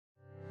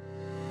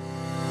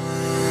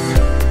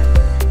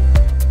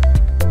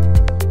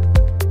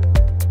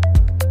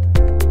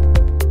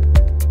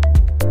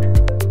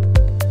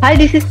Hi,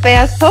 this is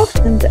FEAS Talks,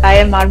 and I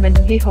am Armen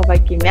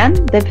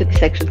Hovakimian, Deputy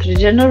Secretary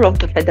General of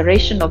the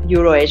Federation of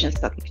Euro-Asian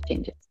Stock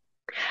Exchanges.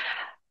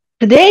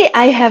 Today,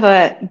 I have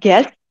a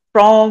guest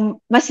from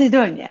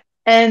Macedonia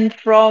and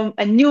from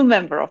a new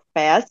member of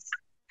FEAS,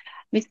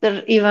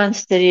 Mr. Ivan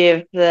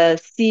Steriev, the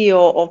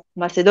CEO of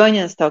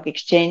Macedonian Stock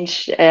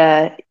Exchange,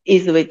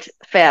 is with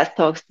FEAS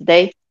Talks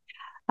today.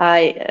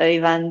 Hi,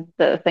 Ivan.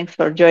 Thanks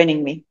for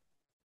joining me.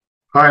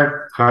 Hi,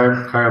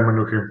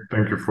 Armen.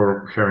 Thank you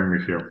for having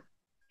me here.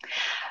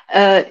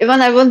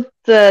 Ivan, I want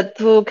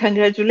to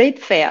congratulate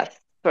FEAS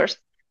first,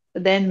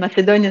 then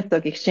Macedonian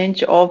Stock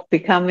Exchange, of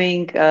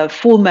becoming a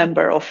full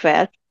member of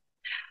FEAS.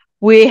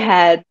 We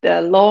had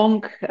a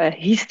long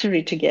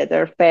history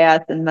together,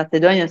 FEAS and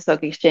Macedonian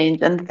Stock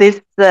Exchange, and this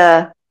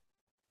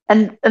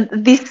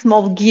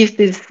small gift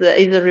is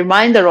a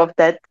reminder of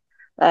that.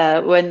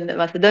 When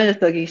Macedonian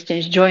Stock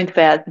Exchange joined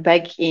FEAS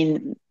back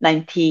in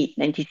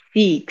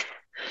 1996.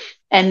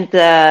 And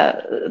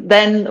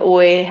then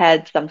we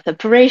had some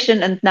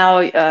separation, and now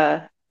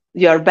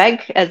you are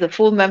back as a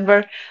full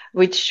member,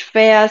 which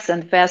FEAS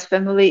and FEAS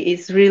family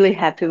is really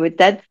happy with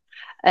that.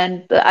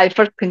 And I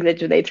first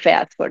congratulate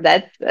FEAS for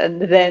that, and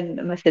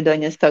then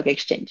Macedonian Stock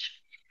Exchange.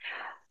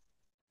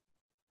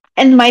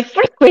 And my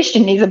first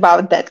question is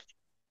about that.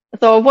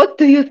 So what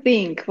do you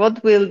think?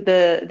 What will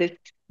this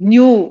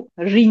new,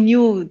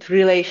 renewed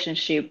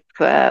relationship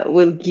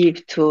will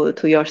give to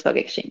your stock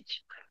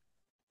exchange?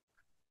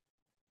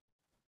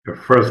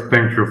 First,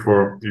 thank you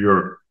for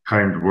your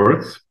kind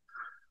words.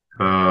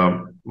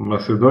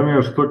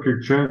 Macedonian Stock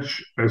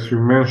Exchange, as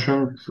you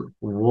mentioned,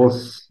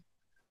 was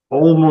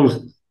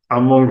almost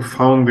among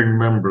founding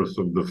members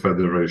of the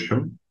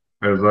Federation.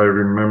 As I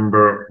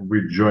remember,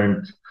 we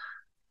joined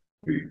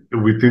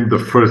within the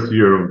first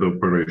year of the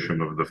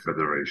operation of the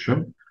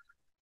Federation.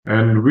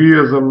 And we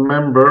as a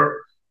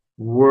member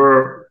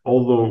were,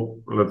 although,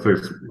 let's say,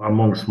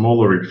 among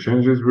smaller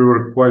exchanges, we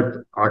were quite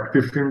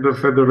active in the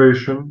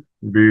Federation.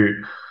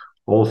 We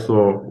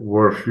also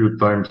were a few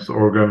times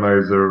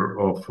organizer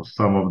of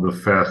some of the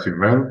FEAS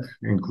events,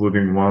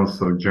 including once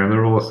a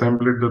General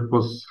Assembly that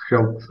was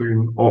held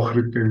in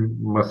Ohrid in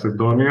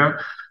Macedonia.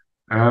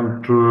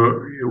 And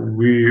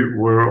we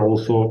were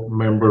also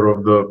member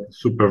of the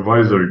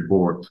supervisory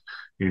board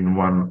in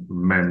one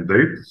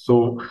mandate.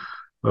 So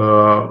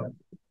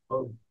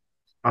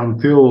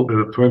until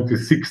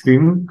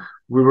 2016,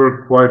 we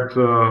were quite,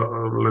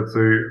 let's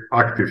say,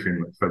 active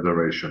in the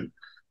Federation.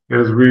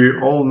 As we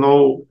all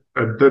know,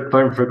 at that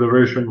time,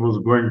 Federation was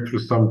going through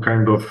some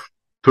kind of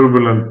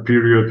turbulent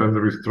period and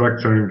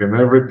restructuring and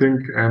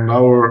everything. And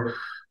our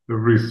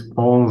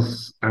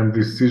response and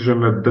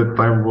decision at that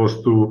time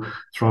was to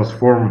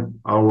transform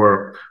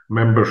our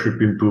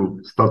membership into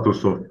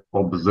status of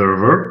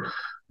observer.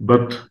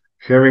 But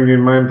having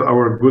in mind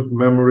our good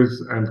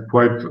memories and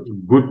quite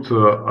good,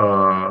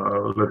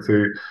 let's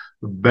say,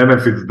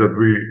 benefits that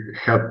we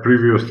had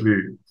previously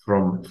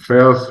from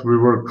FEAS, we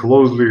were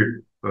closely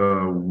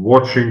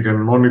watching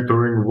and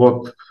monitoring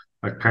what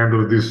a kind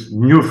of this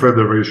new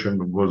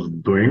federation was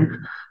doing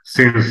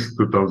since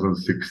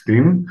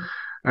 2016.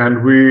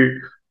 And we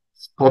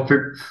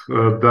spotted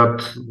that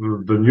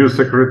the new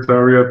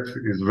secretariat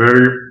is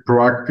very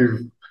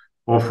proactive,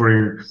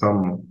 offering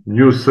some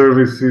new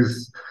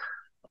services,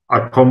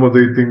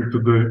 accommodating to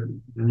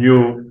the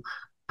new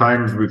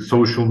times with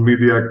social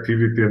media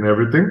activity and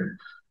everything.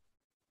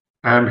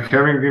 And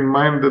having in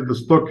mind that the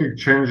stock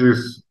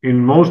exchanges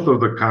in most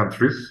of the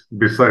countries,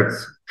 besides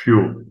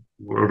few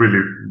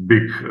really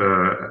big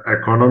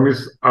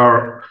economies,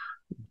 are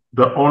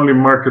the only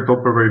market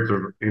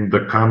operator in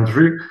the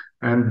country,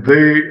 and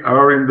they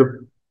are in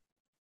the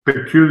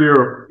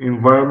peculiar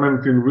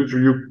environment in which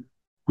you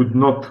could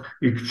not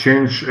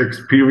exchange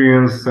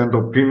experience and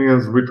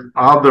opinions with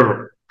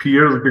other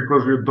peers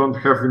because you don't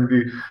have in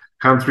the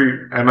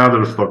country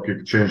another stock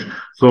exchange.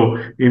 So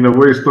in a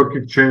way, stock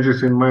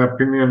exchanges, in my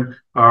opinion,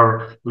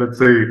 are, let's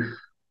say,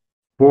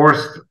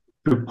 forced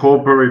to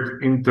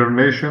cooperate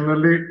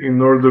internationally in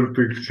order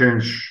to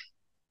exchange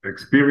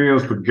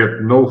experience, to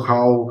get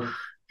know-how,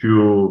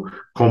 to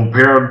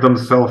compare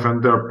themselves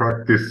and their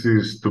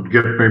practices, to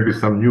get maybe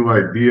some new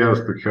ideas,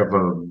 to have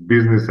a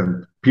business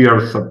and peer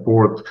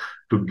support,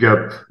 to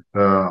get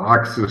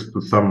access to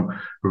some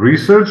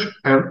research,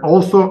 and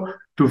also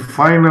to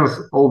finance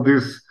all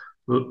this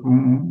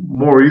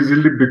more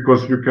easily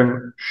because you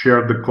can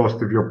share the cost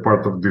if you're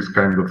part of this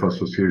kind of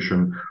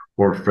association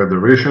or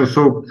federation.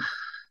 So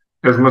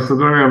as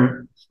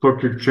Macedonian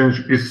Stock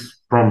Exchange is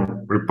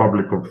from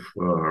Republic of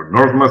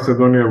North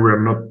Macedonia, we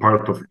are not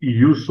part of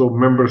EU, so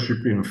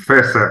membership in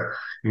FESA,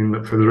 in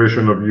the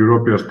Federation of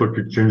European Stock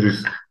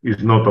Exchanges,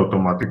 is not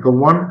automatical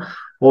one.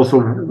 Also,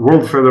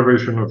 World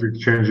Federation of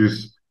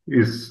Exchanges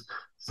is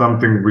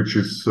something which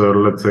is,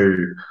 let's say,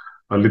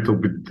 a little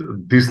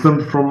bit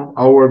distant from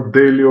our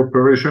daily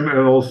operation,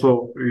 and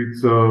also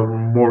it's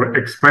more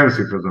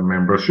expensive as a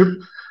membership.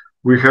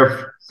 We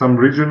have some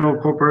regional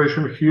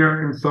cooperation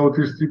here in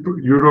Southeast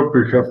Europe.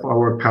 We have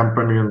our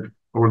company and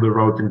or the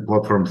routing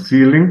platform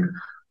Sealing,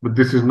 but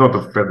this is not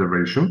a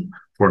federation.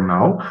 for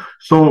now.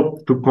 So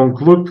to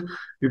conclude,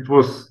 it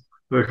was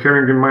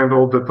having in mind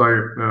all that I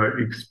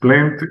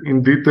explained in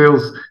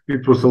details,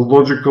 it was a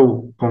logical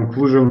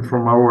conclusion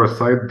from our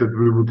side that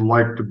we would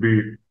like to be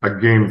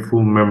again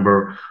full member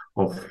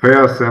of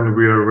FEAS, and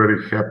we are very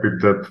happy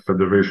that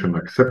Federation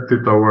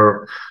accepted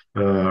our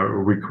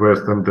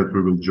request and that we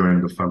will join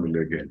the family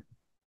again.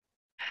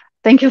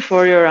 Thank you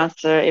for your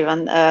answer,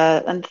 Ivan,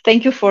 and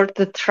thank you for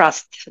the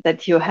trust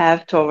that you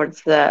have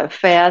towards the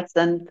FEAS.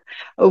 And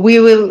we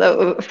will,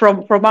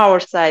 from our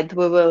side,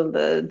 we will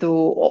do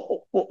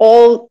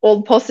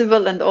all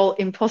possible and all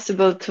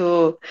impossible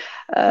to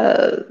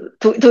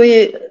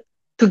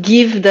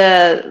give the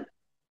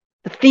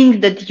things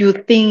that you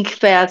think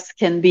FEAS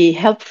can be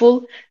helpful,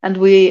 and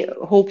we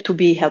hope to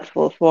be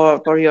helpful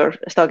for your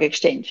stock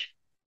exchange.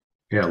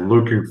 Yeah,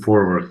 looking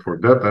forward for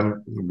that, and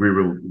we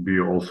will be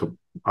also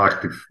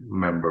active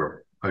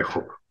member, I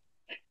hope.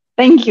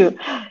 Thank you.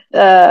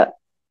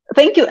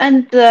 Thank you.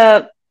 And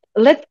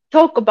let's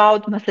talk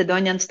about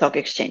Macedonian Stock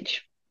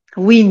Exchange.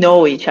 We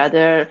know each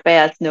other,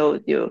 FEAS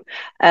knows you,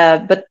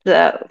 but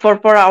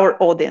for our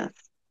audience,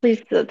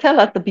 please tell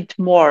us a bit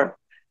more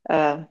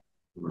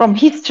from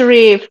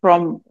history,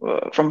 from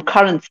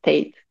current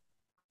state.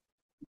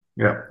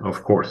 Yeah,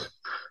 of course.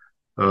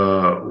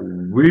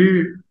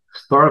 We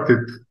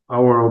started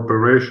our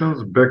operations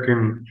back in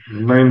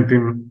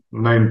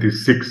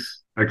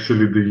 1996,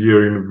 actually the year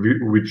in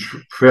which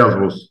FEAS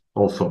was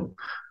also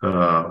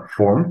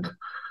formed.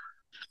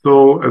 So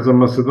as a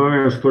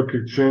Macedonian stock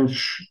exchange,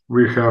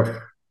 we have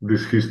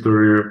this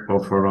history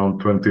of around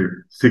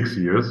 26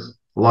 years.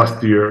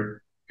 Last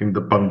year, in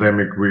the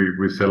pandemic,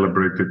 we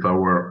celebrated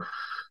our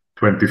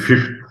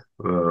 25th,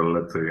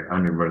 let's say,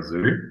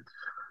 anniversary.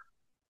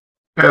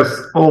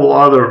 As all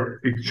other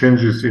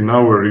exchanges in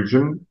our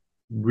region,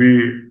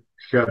 we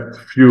had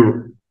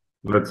few,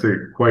 let's say,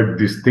 quite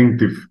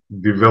distinctive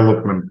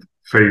development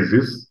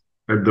phases.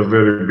 At the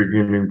very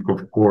beginning,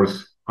 of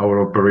course, our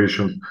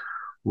operations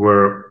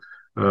were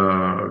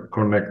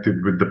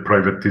connected with the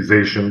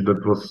privatization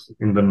that was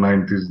in the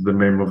 90s, the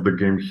name of the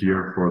game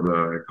here for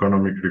the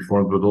economic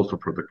reform, but also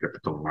for the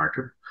capital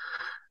market.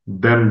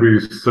 Then we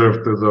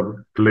served as a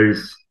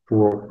place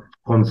for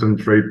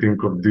concentrating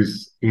of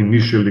this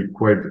initially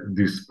quite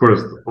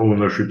dispersed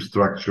ownership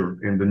structure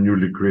in the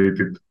newly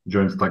created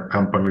joint stock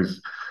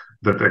companies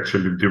that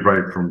actually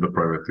derived from the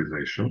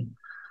privatization.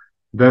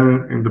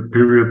 Then in the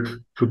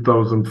period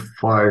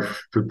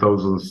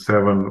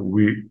 2005-2007,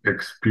 we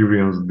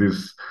experienced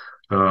this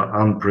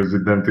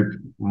unprecedented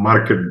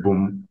market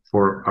boom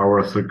for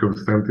our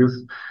circumstances.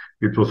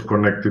 It was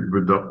connected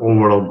with the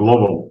overall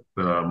global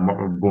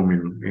boom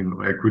in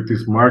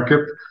equities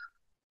market.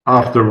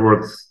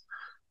 Afterwards,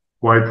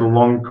 quite a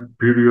long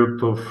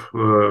period of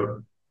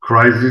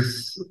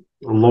crisis,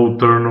 low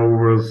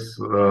turnovers,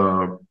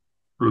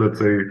 let's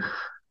say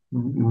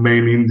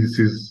main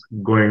indices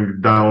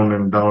going down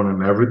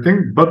and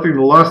everything. But in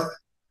the last,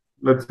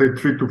 let's say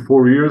 3 to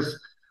 4 years,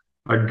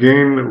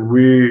 again,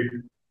 we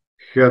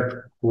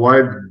had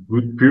quite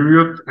good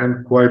period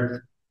and quite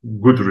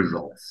good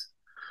results.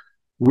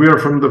 We are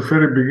from the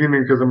very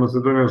beginning as a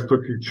Macedonian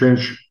Stock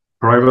Exchange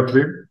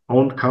privately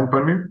owned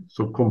company.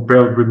 So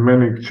compared with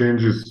many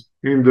exchanges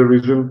in the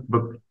region,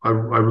 but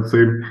I would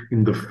say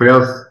in the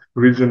FEAS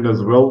region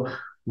as well,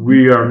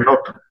 we are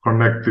not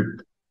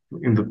connected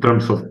in the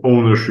terms of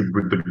ownership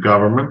with the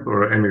government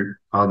or any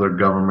other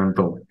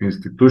governmental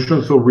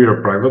institution. So we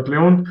are privately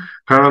owned.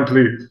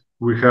 Currently,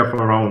 we have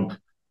around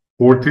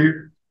 40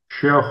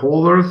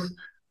 shareholders,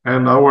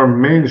 and our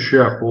main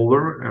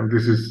shareholder, and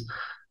this is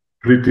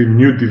pretty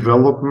new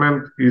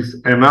development,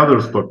 is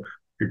another stock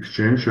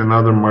exchange,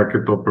 another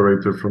market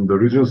operator from the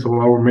region. So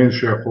our main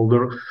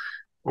shareholder,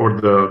 or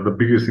the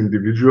biggest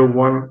individual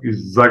one,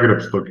 is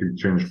Zagreb Stock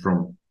Exchange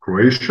from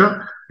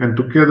Croatia. And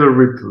together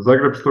with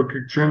Zagreb Stock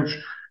Exchange,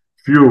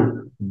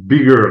 few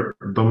bigger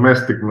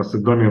domestic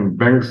Macedonian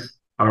banks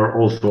are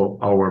also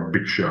our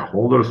big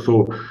shareholders.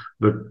 So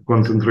the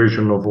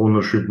concentration of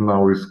ownership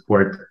now is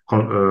quite,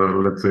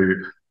 let's say,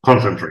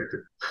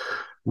 concentrated.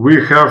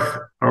 We have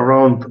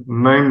around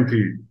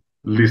 90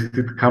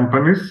 listed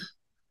companies.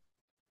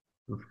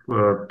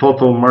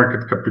 Total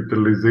market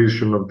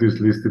capitalization of these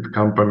listed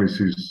companies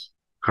is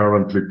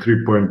currently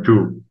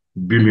 3.2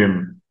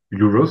 billion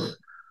euros,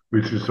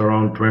 which is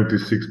around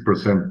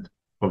 26%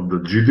 of the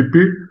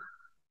GDP.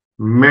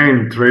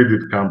 Main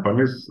traded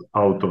companies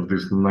out of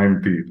these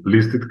 90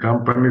 listed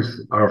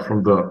companies are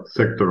from the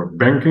sector of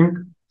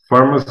banking,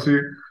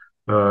 pharmacy,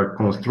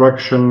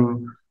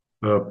 construction,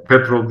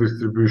 petrol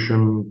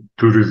distribution,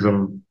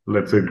 tourism.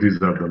 Let's say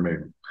these are the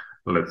main,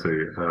 let's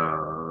say,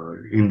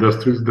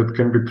 industries that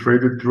can be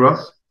traded through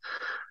us.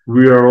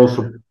 We are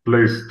also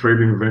placed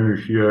trading venue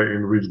here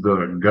in which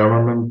the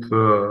government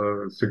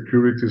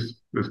securities,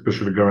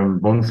 especially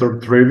government bonds, are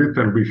traded,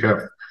 and we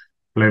have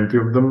plenty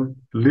of them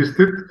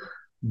listed.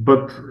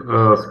 But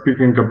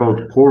speaking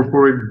about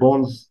corporate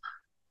bonds,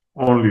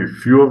 only a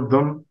few of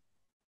them,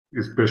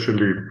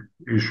 especially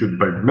issued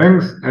by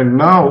banks. And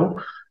now,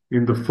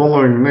 in the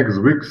following next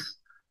weeks,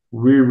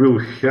 we will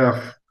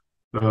have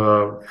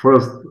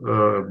first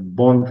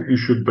bond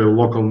issued by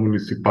local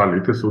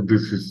municipality. So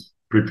this is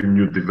pretty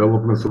new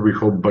development. So we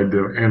hope by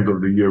the end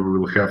of the year we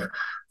will have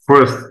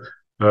first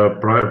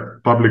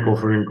public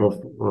offering of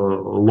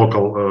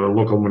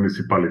local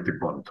municipality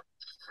bond.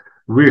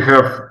 We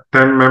have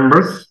 10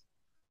 members.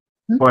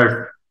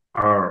 5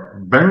 are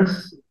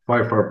banks,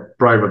 5 are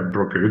private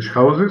brokerage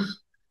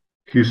houses.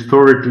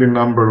 Historically,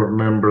 number of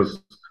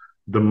members,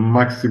 the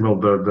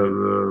maximal,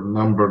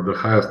 the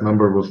highest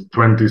number was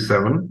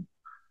 27.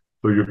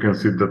 So you can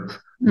see that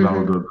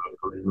now the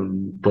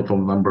total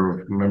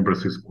number of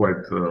members is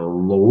quite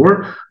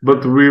lower,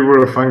 but we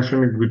were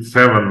functioning with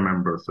 7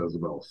 members as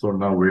well. So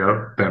now we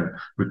are 10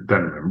 with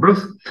 10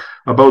 members.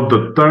 About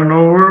the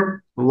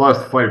turnover,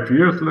 last 5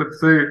 years, let's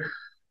say,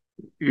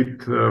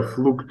 it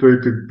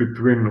fluctuated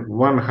between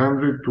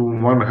 100 to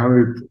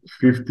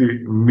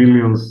 150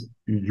 million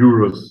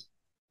euros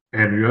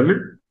annually.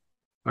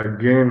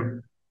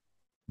 Again,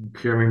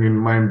 having in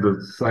mind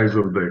the size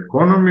of the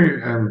economy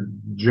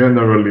and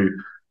generally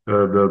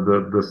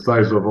the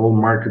size of all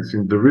markets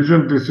in the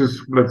region, this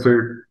is, let's say,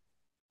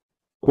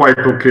 quite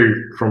okay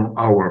from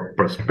our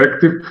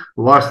perspective.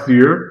 Last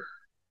year,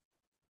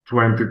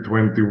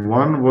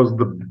 2021, was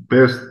the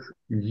best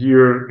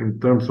year in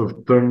terms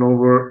of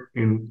turnover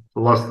in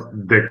last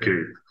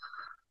decade.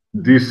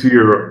 This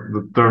year,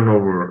 the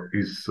turnover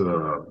is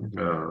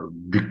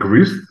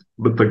decreased,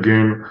 but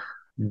again,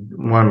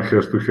 one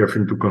has to have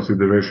into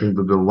consideration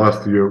that the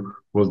last year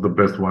was the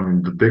best one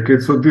in the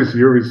decade. So this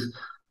year is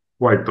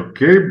quite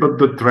okay, but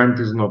the trend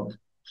is not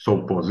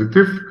so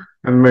positive.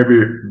 And maybe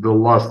the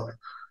last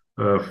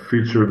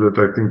feature that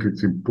I think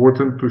it's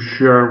important to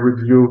share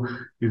with you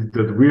is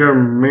that we are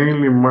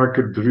mainly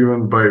market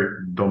driven by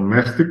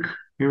domestic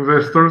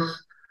investors,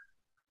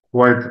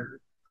 quite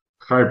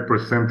high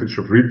percentage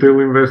of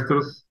retail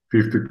investors,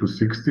 50 to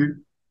 60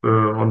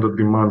 on the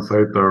demand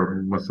side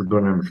are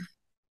Macedonian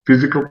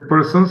physical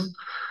persons,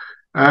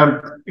 and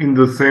in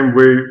the same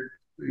way,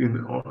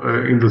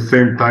 in the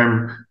same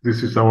time,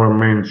 this is our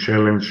main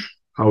challenge: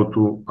 how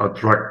to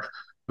attract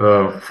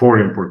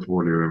foreign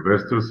portfolio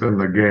investors.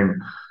 And again,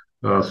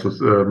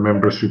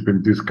 membership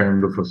in this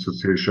kind of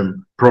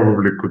association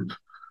probably could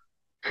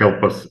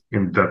help us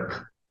in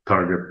that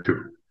target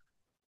too.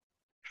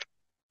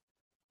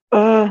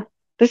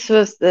 This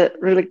was a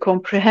really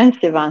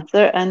comprehensive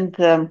answer, and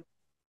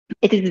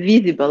it is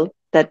visible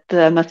that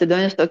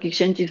Macedonian Stock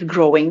Exchange is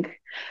growing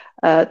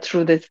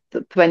through this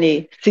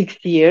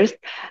 26 years.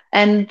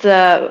 And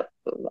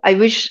I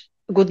wish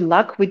good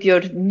luck with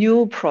your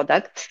new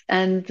products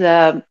and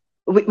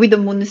with the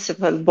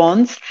municipal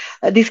bonds.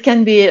 This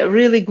can be a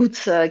really good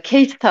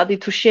case study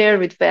to share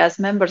with FEAS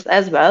members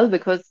as well,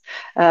 because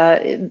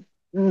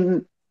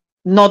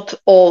not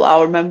all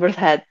our members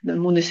had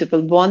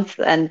municipal bonds,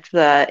 and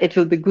it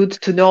will be good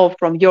to know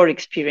from your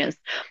experience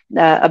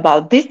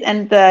about this.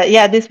 And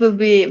yeah, this will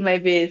be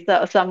maybe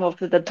some of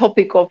the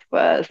topic of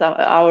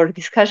our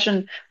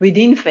discussion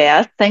within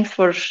FEAS. Thanks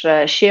for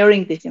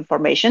sharing this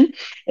information.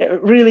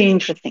 Really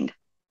interesting.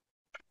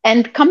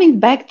 And coming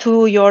back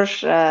to your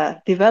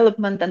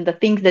development and the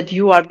things that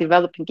you are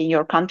developing in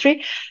your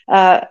country,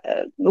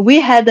 we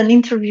had an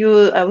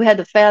interview, we had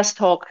a FEAS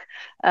talk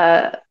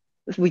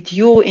with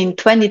you in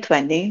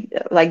 2020,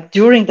 like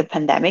during the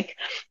pandemic.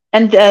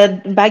 And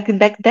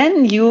back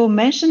then you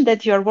mentioned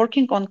that you are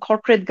working on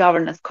corporate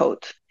governance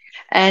code,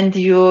 and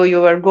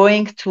you are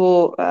going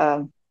to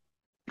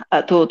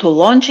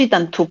launch it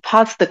and to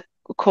pass the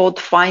code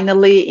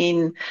finally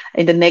in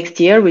the next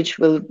year, which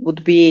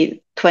would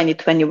be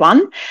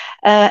 2021.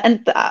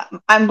 And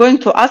I'm going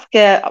to ask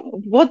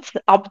what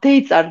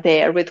updates are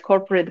there with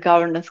corporate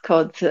governance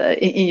codes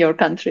in your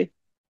country?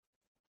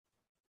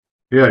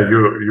 Yeah, you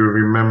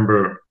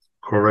remember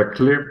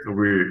correctly.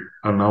 We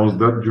announced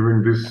that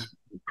during this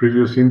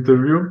previous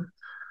interview.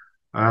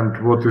 And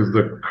what is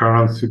the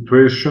current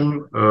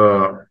situation?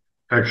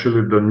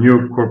 Actually, the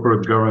new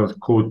corporate governance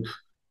code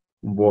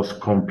was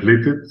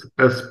completed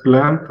as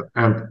planned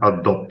and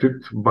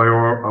adopted by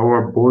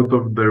our board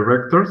of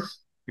directors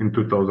in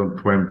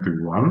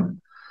 2021.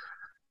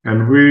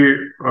 And we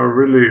are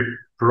really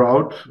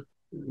proud.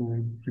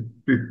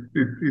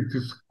 It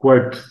is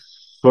quite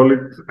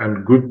solid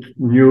and good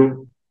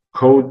new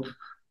code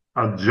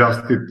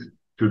adjusted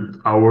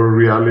to our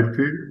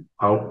reality.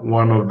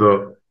 One of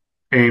the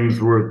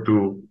aims were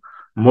to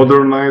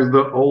modernize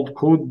the old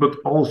code, but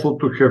also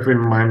to have in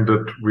mind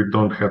that we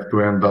don't have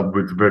to end up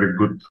with very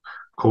good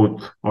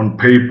code on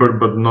paper,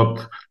 but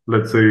not,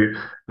 let's say,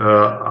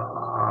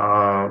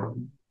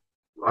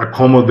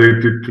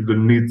 accommodated to the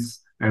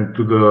needs and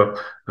to the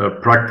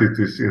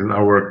practices in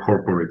our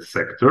corporate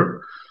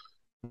sector.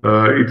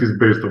 It is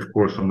based, of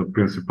course, on the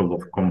principle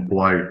of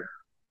comply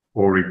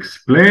or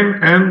explain.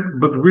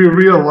 But we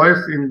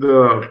realized in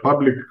the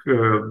public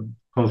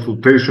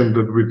consultation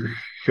that we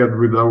had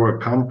with our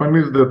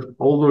companies that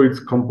although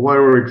it's comply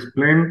or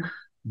explain,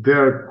 they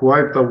are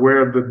quite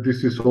aware that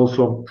this is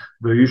also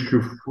the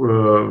issue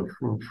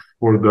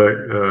for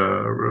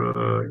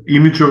the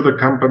image of the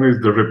companies,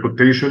 the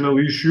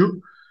reputational issue.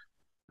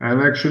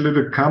 and actually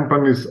the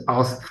companies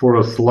asked for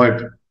a slight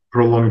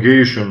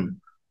prolongation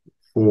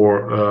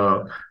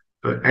for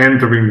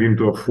entering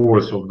into a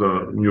force of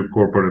the new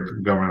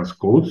corporate governance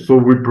code. So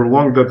we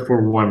prolonged that for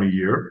 1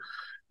 year,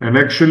 and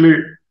actually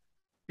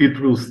it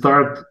will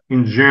start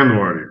in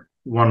January,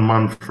 1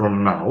 month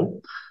from now.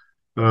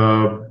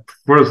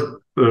 First,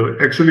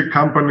 actually,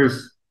 companies,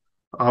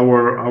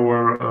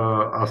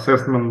 our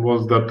assessment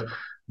was that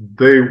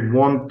they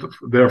want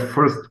their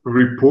first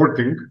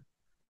reporting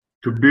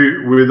to be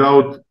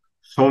without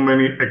so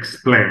many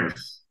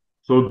explains.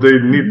 So they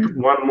need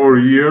 1 more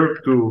year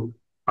to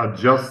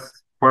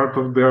adjust part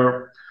of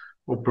their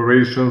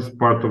operations,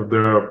 part of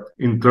their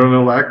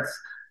internal acts,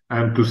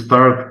 and to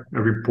start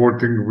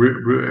reporting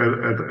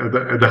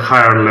at a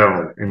higher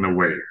level in a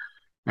way.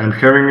 And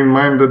having in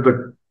mind that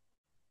the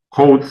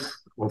codes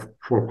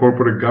for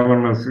corporate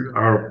governance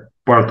are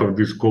part of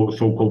this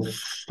so-called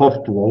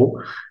soft law,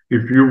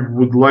 if you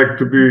would like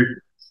to be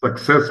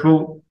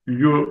successful,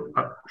 you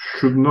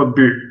should not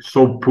be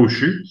so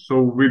pushy.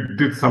 So we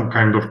did some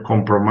kind of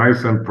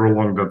compromise and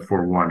prolonged that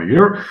for 1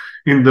 year.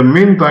 In the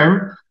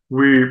meantime,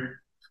 we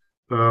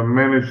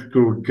managed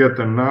to get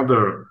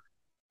another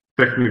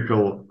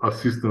technical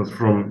assistance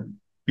from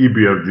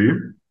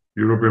EBRD.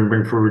 European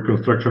Bank for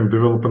Reconstruction and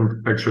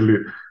Development actually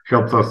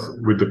helps us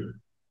with the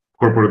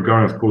corporate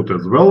governance code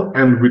as well.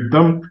 And with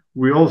them,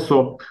 we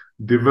also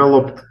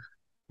developed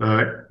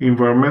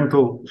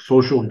environmental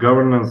social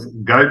governance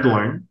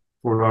guideline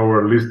for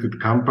our listed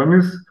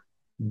companies,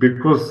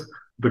 because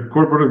the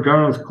corporate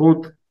governance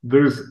code,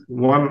 there is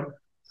one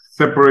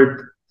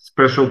separate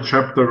special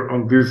chapter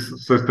on these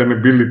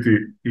sustainability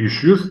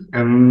issues,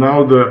 and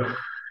now the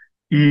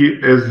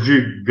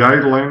ESG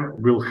guideline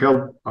will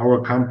help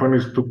our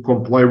companies to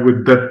comply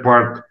with that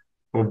part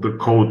of the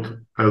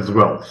code as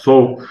well.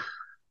 So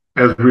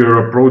as we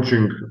are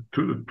approaching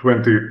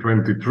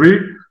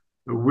 2023,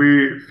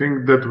 we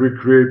think that we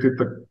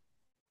created a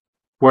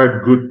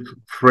quite good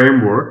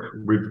framework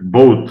with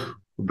both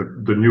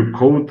the new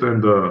code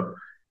and the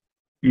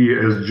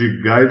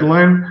ESG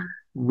guideline,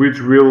 which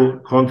will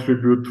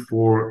contribute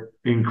for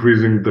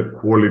increasing the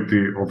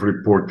quality of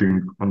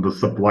reporting on the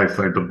supply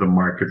side of the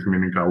market,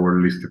 meaning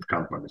our listed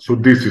companies. So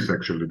this is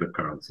actually the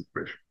current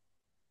situation.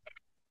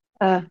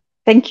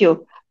 Thank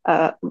you.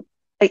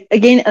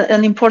 Again,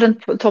 an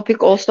important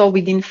topic also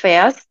within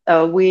FEAS.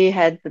 We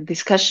had a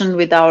discussion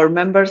with our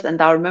members, and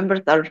our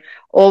members are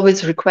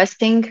always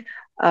requesting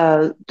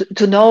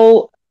to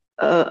know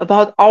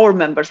about our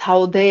members,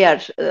 how they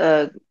are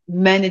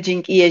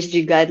managing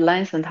ESG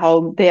guidelines and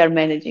how they are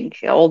managing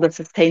all the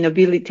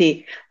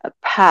sustainability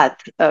path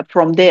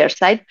from their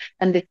side.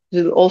 And it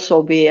will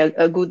also be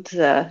a good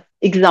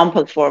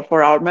example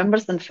for our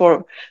members and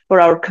for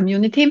our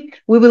community.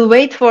 We will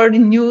wait for the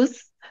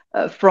news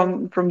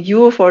from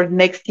you for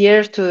next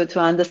year to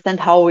understand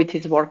how it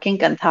is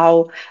working and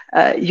how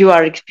you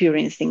are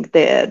experiencing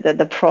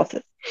the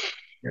process.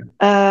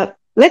 Yeah.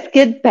 Let's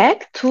get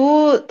back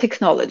to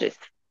technologies.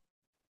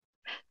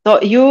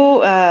 So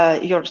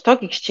your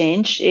stock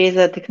exchange is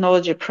a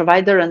technology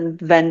provider and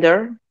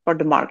vendor for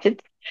the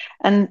market,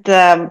 and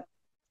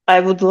I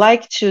would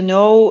like to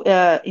know,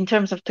 in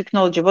terms of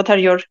technology, what are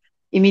your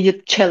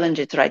immediate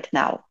challenges right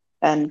now,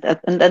 and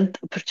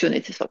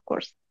opportunities, of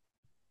course.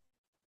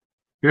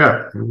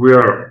 Yeah, we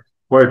are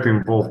quite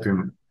involved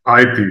in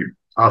IT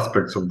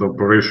aspects of the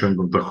operation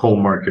of the whole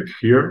market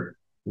here.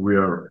 We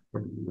are,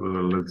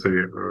 let's say,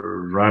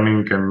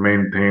 running and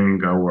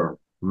maintaining our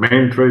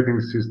main trading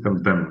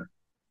system, then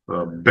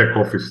back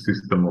office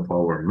system of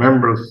our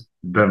members,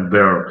 then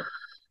their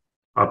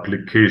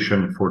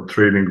application for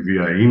trading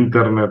via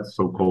internet,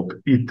 so-called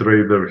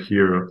e-trader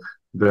here.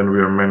 Then we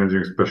are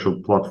managing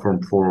special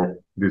platform for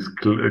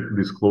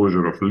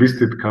disclosure of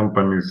listed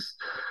companies.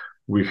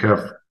 We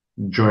have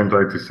joint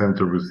IT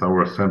center with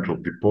our central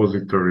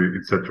depository,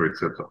 etc.,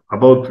 etc.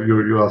 About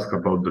you ask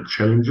about the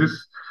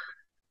challenges.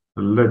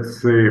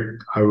 Let's say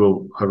I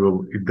will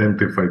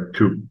identify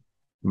two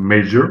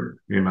major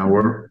in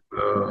our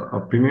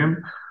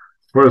opinion.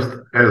 First,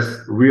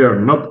 as we are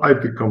not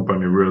IT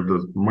company, we are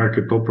the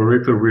market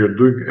operator. We are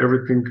doing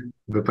everything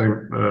that I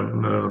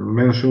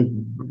mentioned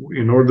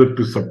in order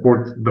to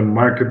support the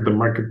market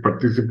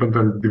participant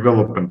and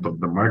development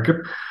of the market.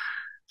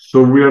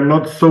 So we are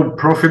not so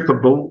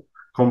profitable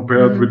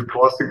compared with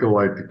classical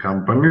IT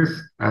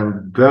companies,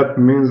 and that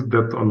means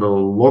that on the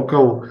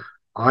local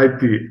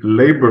IT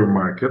labor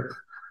market,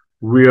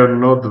 we are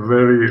not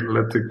very,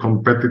 let's say,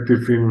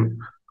 competitive in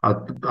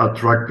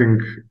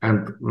attracting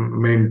and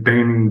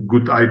maintaining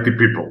good IT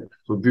people.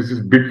 So this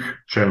is big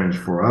challenge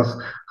for us,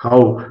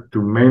 how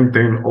to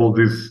maintain all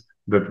this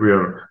that we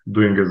are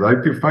doing as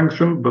IT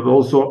function, but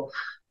also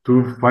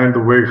to find a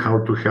way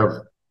how to have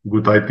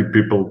good IT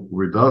people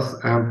with us.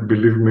 And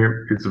believe me,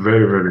 it's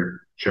very, very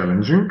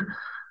challenging.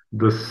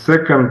 The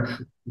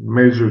second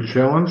major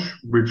challenge,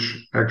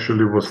 which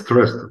actually was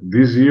stressed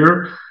this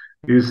year,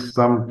 is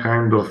some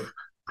kind of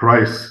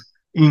price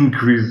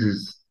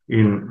increases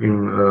in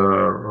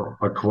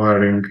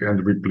acquiring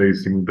and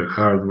replacing the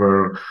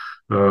hardware,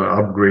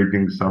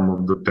 upgrading some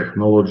of the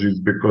technologies,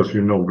 because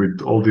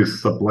with all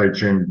this supply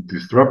chain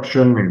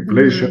disruption,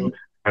 inflation,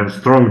 and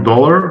strong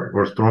dollar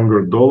or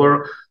stronger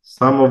dollar,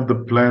 some of the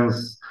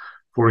plans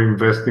for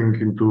investing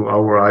into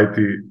our IT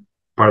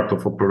part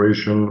of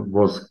operation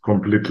was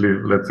completely,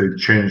 let's say,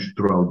 changed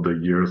throughout the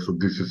year. So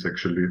this is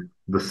actually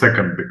the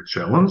second big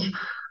challenge.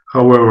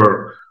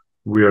 However,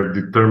 we are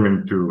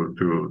determined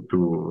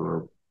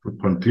to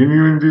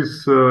continue in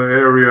this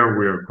area.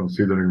 We are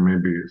considering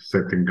maybe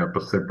setting up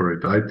a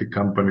separate IT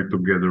company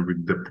together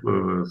with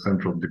the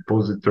central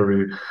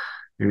depository,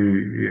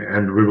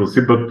 and we will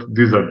see. But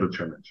these are the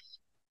challenges.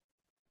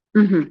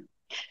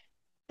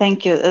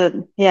 Thank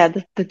you. Yeah,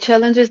 the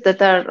challenges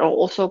that are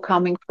also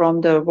coming from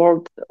the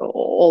world,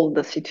 all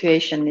the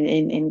situation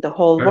in the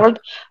whole world,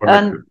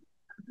 and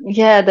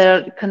yeah,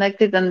 they're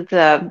connected. And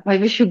I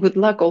wish you good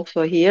luck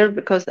also here,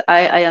 because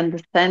I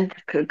understand,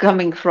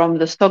 coming from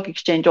the stock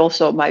exchange,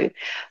 also my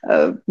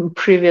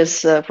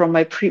previous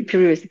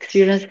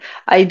experience,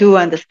 I do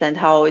understand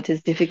how it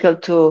is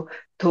difficult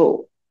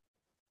to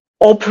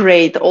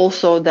operate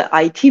also the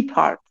IT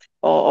part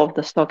of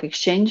the stock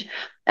exchange.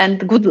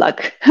 And good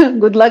luck,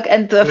 good luck.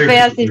 And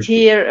Feas is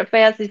here.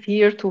 Feas is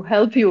here to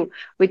help you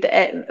with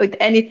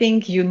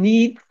anything you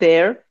need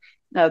there.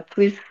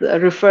 Please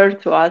refer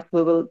to us.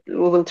 We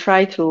will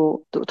try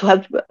to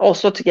help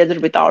also together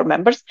with our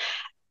members.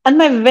 And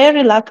my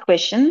very last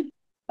question: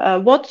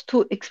 what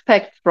to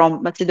expect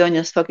from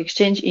Macedonian Stock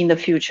Exchange in the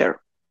future?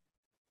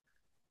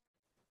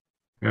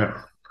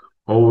 Yeah,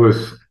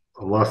 always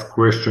a last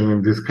question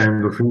in this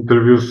kind of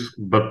interviews,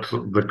 but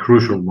the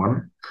crucial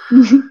one.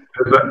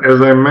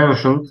 As I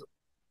mentioned,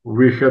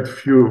 we had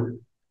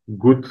few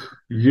good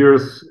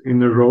years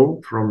in a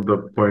row from the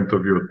point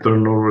of view of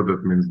turnover.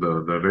 That means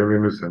the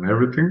revenues and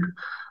everything.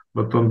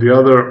 But on the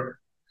other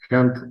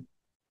hand,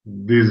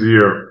 this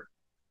year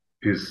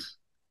is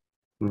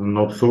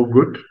not so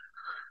good,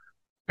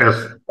 as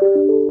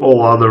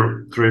all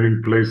other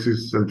trading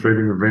places and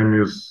trading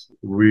venues.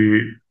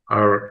 We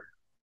are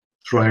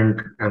trying,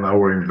 and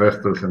our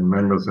investors and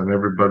members and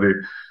everybody,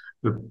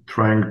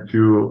 trying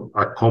to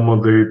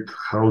accommodate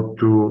how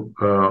to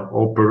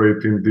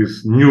operate in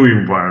this new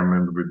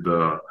environment with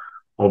the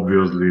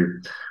obviously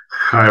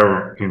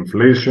higher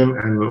inflation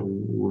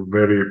and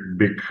very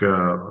big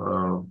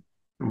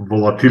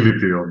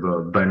volatility of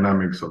the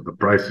dynamics of the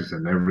prices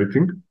and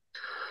everything.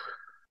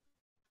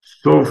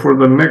 So for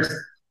the next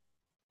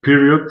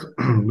period,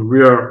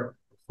 we are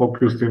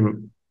focused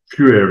in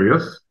few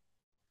areas.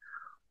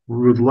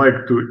 We would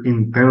like to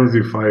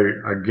intensify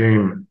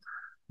again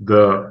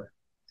the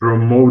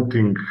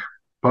promoting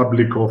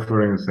public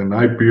offerings and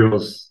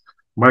IPOs,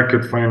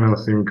 market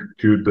financing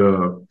to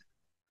the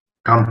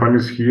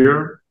companies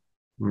here,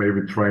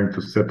 maybe trying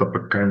to set up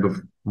a kind of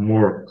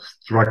more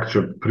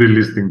structured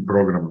pre-listing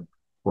program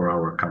for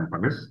our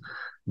companies,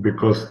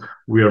 because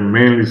we are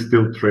mainly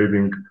still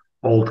trading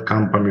old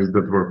companies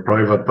that were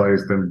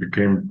privatized and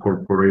became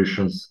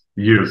corporations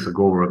years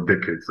ago or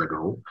decades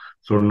ago.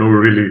 So no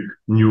really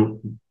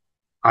new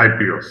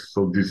IPOs.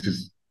 So this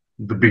is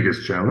the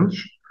biggest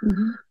challenge.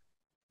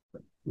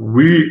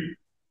 We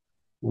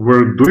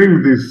were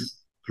doing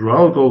this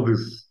throughout all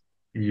these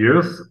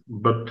years,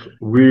 but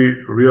we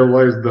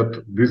realized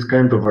that this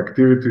kind of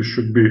activity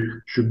should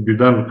be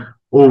done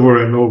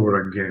over and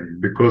over again,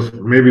 because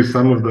maybe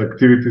some of the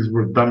activities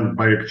were done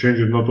by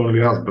exchanges, not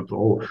only us, but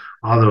all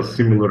other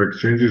similar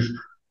exchanges,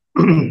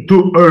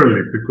 too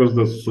early, because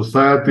the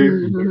society,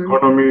 the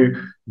economy,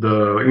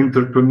 the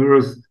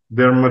entrepreneurs,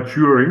 they're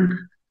maturing.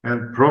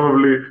 And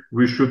probably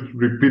we should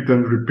repeat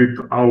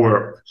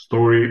our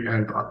story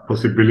and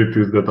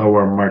possibilities that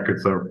our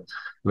markets are,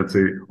 let's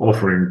say,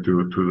 offering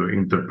to the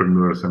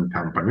entrepreneurs and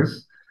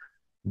companies.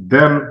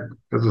 Then,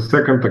 as a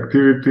second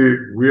activity,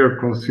 we are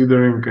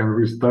considering, and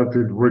we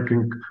started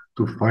working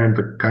to find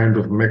a kind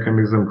of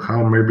mechanism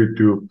how maybe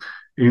to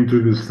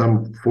introduce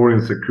some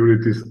foreign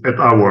securities at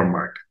our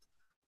market.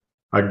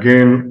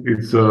 Again,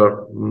 it's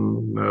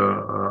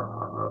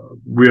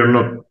we are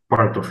not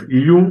part of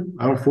EU,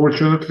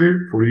 unfortunately.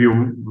 For EU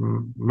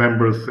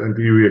members and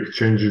EU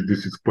exchanges,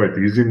 this is quite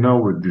easy now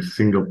with this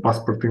single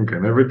passporting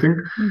and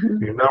everything.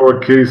 In our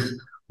case,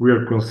 we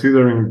are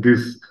considering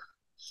this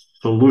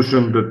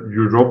solution that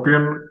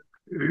European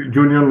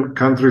Union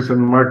countries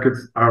and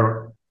markets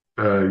are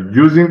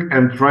using,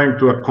 and trying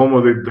to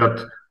accommodate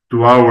that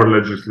to our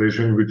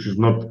legislation, which is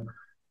not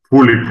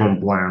fully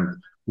compliant.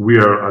 We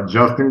are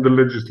adjusting the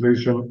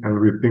legislation, and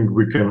we think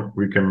we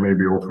can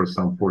maybe offer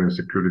some foreign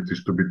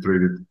securities to be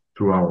traded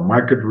through our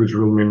market, which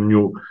will mean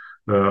new,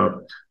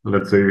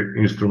 let's say,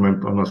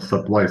 instrument on a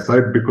supply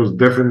side, because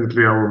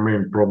definitely our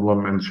main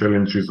problem and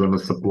challenge is on the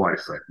supply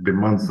side.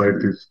 Demand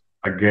side is,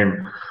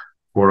 again,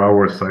 for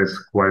our size,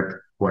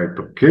 quite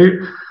okay.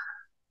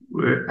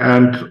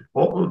 And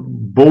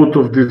both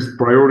of these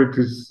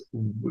priorities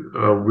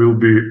will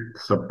be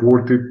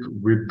supported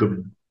with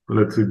the,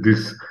 let's say,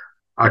 these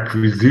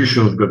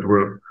acquisitions that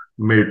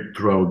made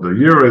throughout the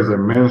year. As I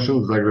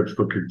mentioned, Zagreb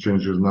Stock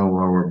Exchange is now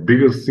our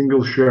biggest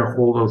single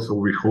shareholder, so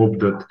we hope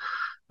that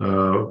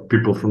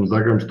people from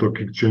Zagreb Stock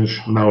Exchange,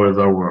 now as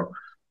our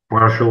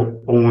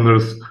partial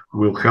owners,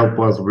 will help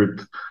us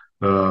with,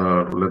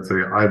 let's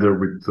say, either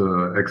with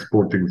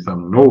exporting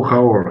some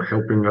know-how or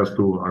helping us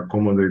to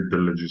accommodate the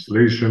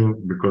legislation,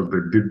 because they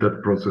did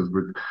that process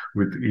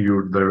with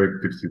EU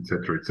directives,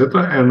 etc.,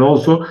 etc. And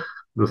also,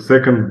 the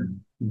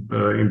second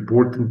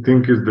important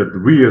thing is that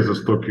we, as a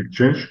stock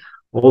exchange,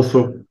 also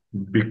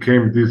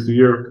became this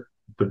year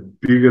the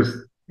biggest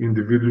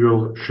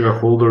individual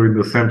shareholder in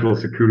the Central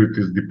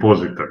Securities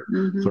Depository.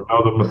 So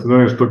now the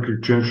Macedonian Stock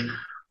Exchange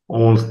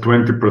owns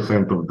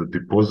 20% of the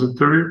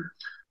depository.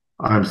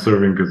 I'm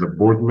serving as a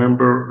board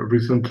member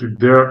recently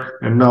there,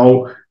 and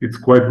now it's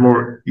quite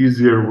more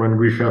easier when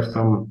we have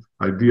some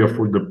idea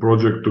for the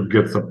project to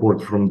get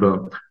support from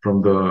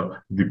the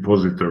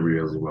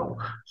depository as well.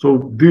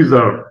 So these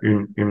are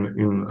in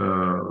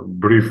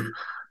brief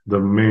the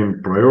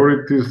main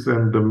priorities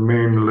and the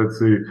main, let's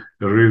say,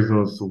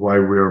 reasons why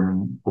we are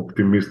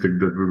optimistic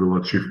that we will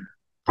achieve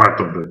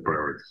part of the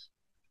priorities.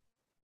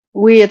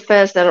 We at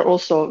FAST are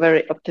also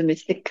very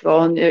optimistic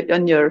on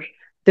your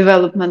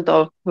development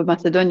of the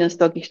Macedonian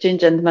Stock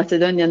Exchange and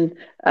Macedonian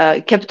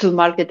capital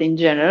market in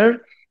general.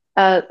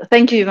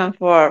 Thank you, Ivan,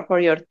 for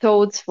your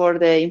thoughts, for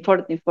the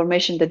important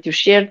information that you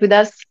shared with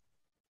us,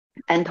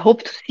 and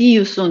hope to see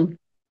you soon.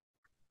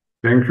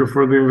 Thank you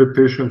for the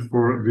invitation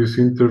for this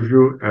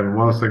interview, and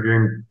once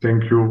again,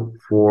 thank you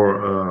to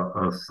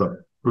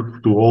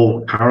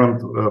all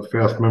current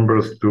FAST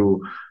members for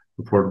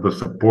the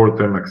support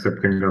and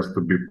accepting us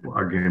to be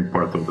again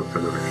part of the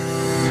federation.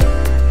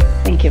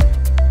 Thank you.